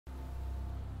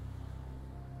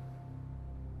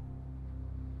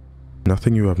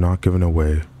Nothing you have not given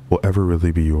away will ever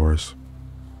really be yours.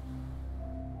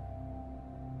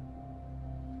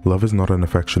 Love is not an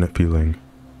affectionate feeling,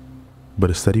 but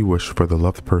a steady wish for the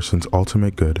loved person's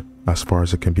ultimate good as far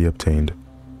as it can be obtained.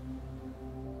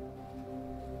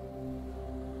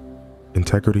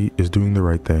 Integrity is doing the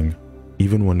right thing,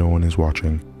 even when no one is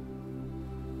watching.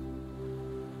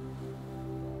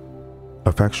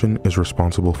 Affection is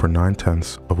responsible for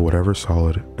 9/10 of whatever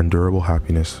solid and durable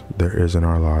happiness there is in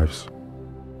our lives.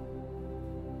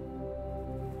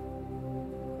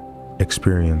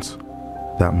 Experience,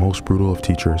 that most brutal of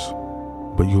teachers,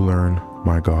 but you learn,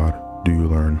 my God, do you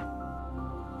learn.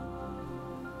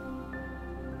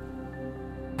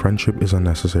 Friendship is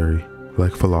unnecessary,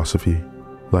 like philosophy,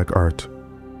 like art.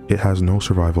 It has no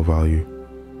survival value.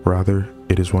 Rather,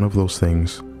 it is one of those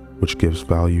things which gives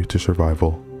value to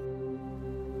survival.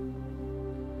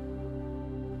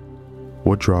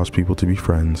 What draws people to be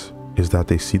friends is that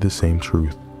they see the same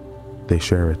truth. They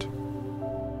share it.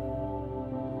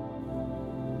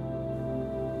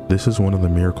 This is one of the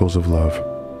miracles of love.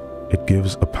 It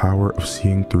gives a power of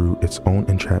seeing through its own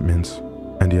enchantments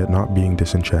and yet not being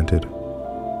disenchanted.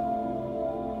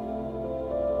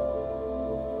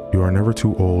 You are never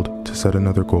too old to set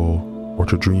another goal or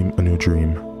to dream a new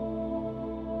dream.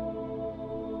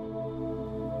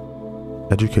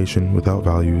 Education without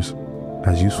values,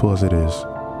 as useful as it is,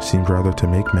 seems rather to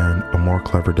make man a more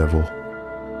clever devil.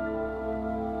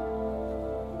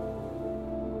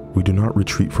 We do not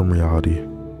retreat from reality,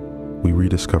 we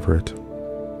rediscover it.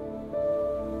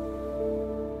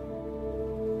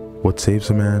 What saves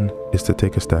a man is to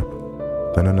take a step,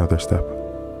 then another step.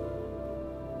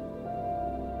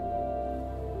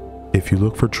 If you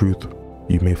look for truth,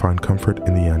 you may find comfort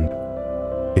in the end.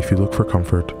 If you look for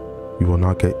comfort, you will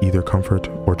not get either comfort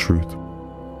or truth,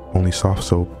 only soft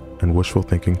soap and wishful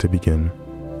thinking to begin,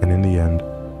 and in the end,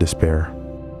 despair.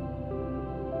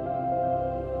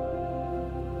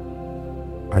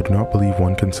 I do not believe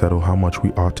one can settle how much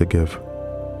we ought to give.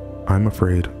 I'm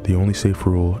afraid the only safe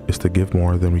rule is to give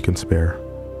more than we can spare.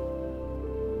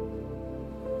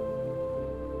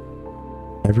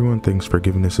 Everyone thinks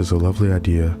forgiveness is a lovely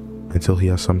idea until he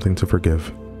has something to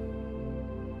forgive.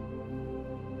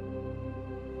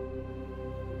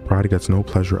 Pride gets no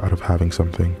pleasure out of having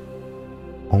something,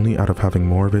 only out of having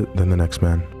more of it than the next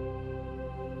man.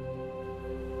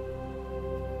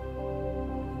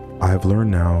 I have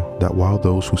learned now that while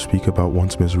those who speak about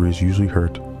one's miseries usually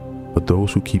hurt, but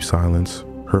those who keep silence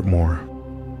hurt more.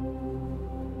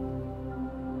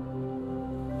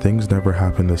 Things never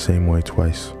happen the same way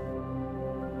twice.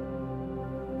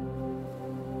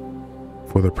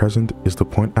 For the present is the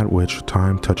point at which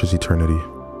time touches eternity.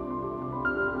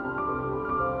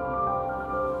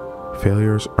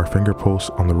 Failures are fingerposts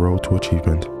on the road to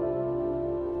achievement.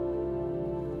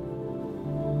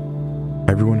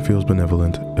 Everyone feels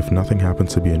benevolent if nothing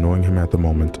happens to be annoying him at the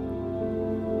moment.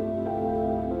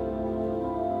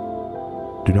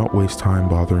 Do not waste time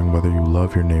bothering whether you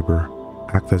love your neighbor.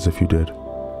 Act as if you did.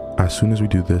 As soon as we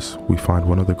do this, we find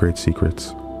one of the great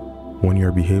secrets. When you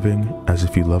are behaving as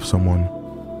if you love someone,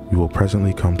 you will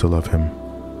presently come to love him.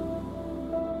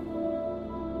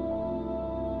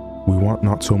 We want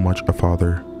not so much a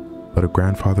father, but a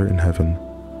grandfather in heaven,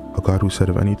 a God who said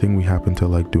of anything we happen to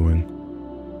like doing,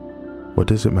 what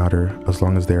does it matter as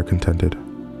long as they are contented?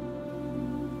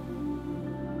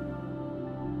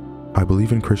 I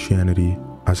believe in Christianity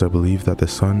as I believe that the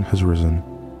sun has risen,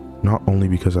 not only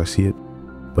because I see it,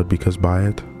 but because by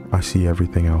it I see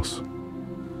everything else.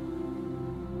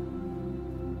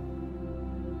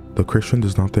 The Christian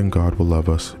does not think God will love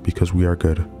us because we are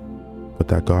good, but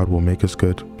that God will make us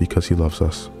good because he loves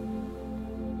us.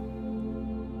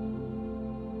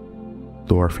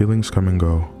 Though our feelings come and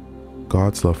go,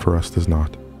 God's love for us does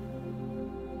not.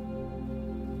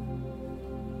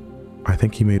 I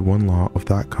think he made one law of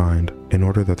that kind in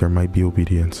order that there might be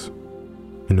obedience.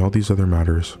 In all these other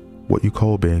matters, what you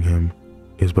call obeying him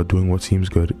is but doing what seems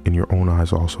good in your own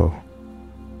eyes also.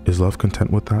 Is love content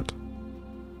with that?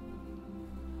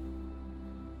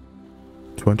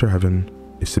 To enter heaven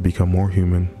is to become more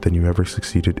human than you ever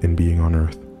succeeded in being on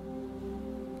earth.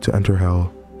 To enter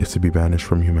hell is to be banished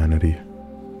from humanity.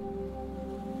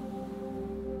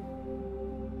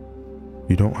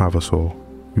 You don't have a soul.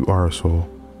 You are a soul.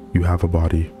 You have a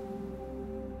body.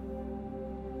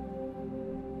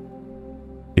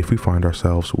 If we find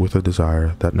ourselves with a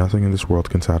desire that nothing in this world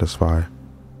can satisfy,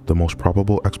 the most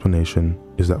probable explanation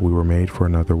is that we were made for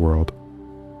another world.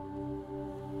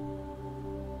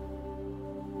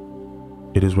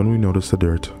 It is when we notice the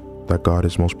dirt that God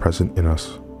is most present in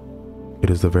us. It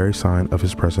is the very sign of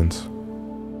his presence.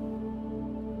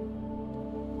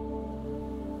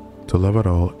 To love at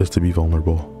all is to be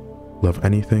vulnerable. Love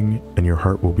anything and your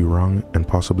heart will be wrung and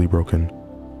possibly broken.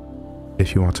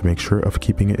 If you want to make sure of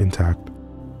keeping it intact,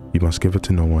 you must give it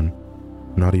to no one,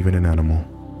 not even an animal.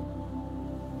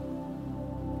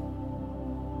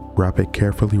 Wrap it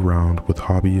carefully round with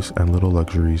hobbies and little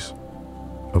luxuries.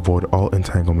 Avoid all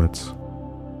entanglements.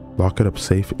 Lock it up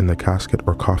safe in the casket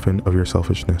or coffin of your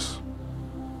selfishness.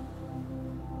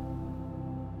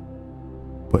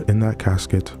 But in that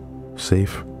casket,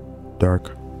 safe,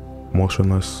 dark,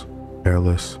 motionless,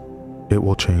 airless, it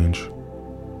will change.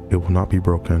 It will not be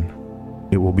broken.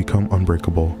 It will become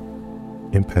unbreakable,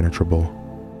 impenetrable,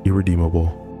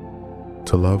 irredeemable.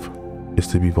 To love is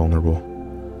to be vulnerable.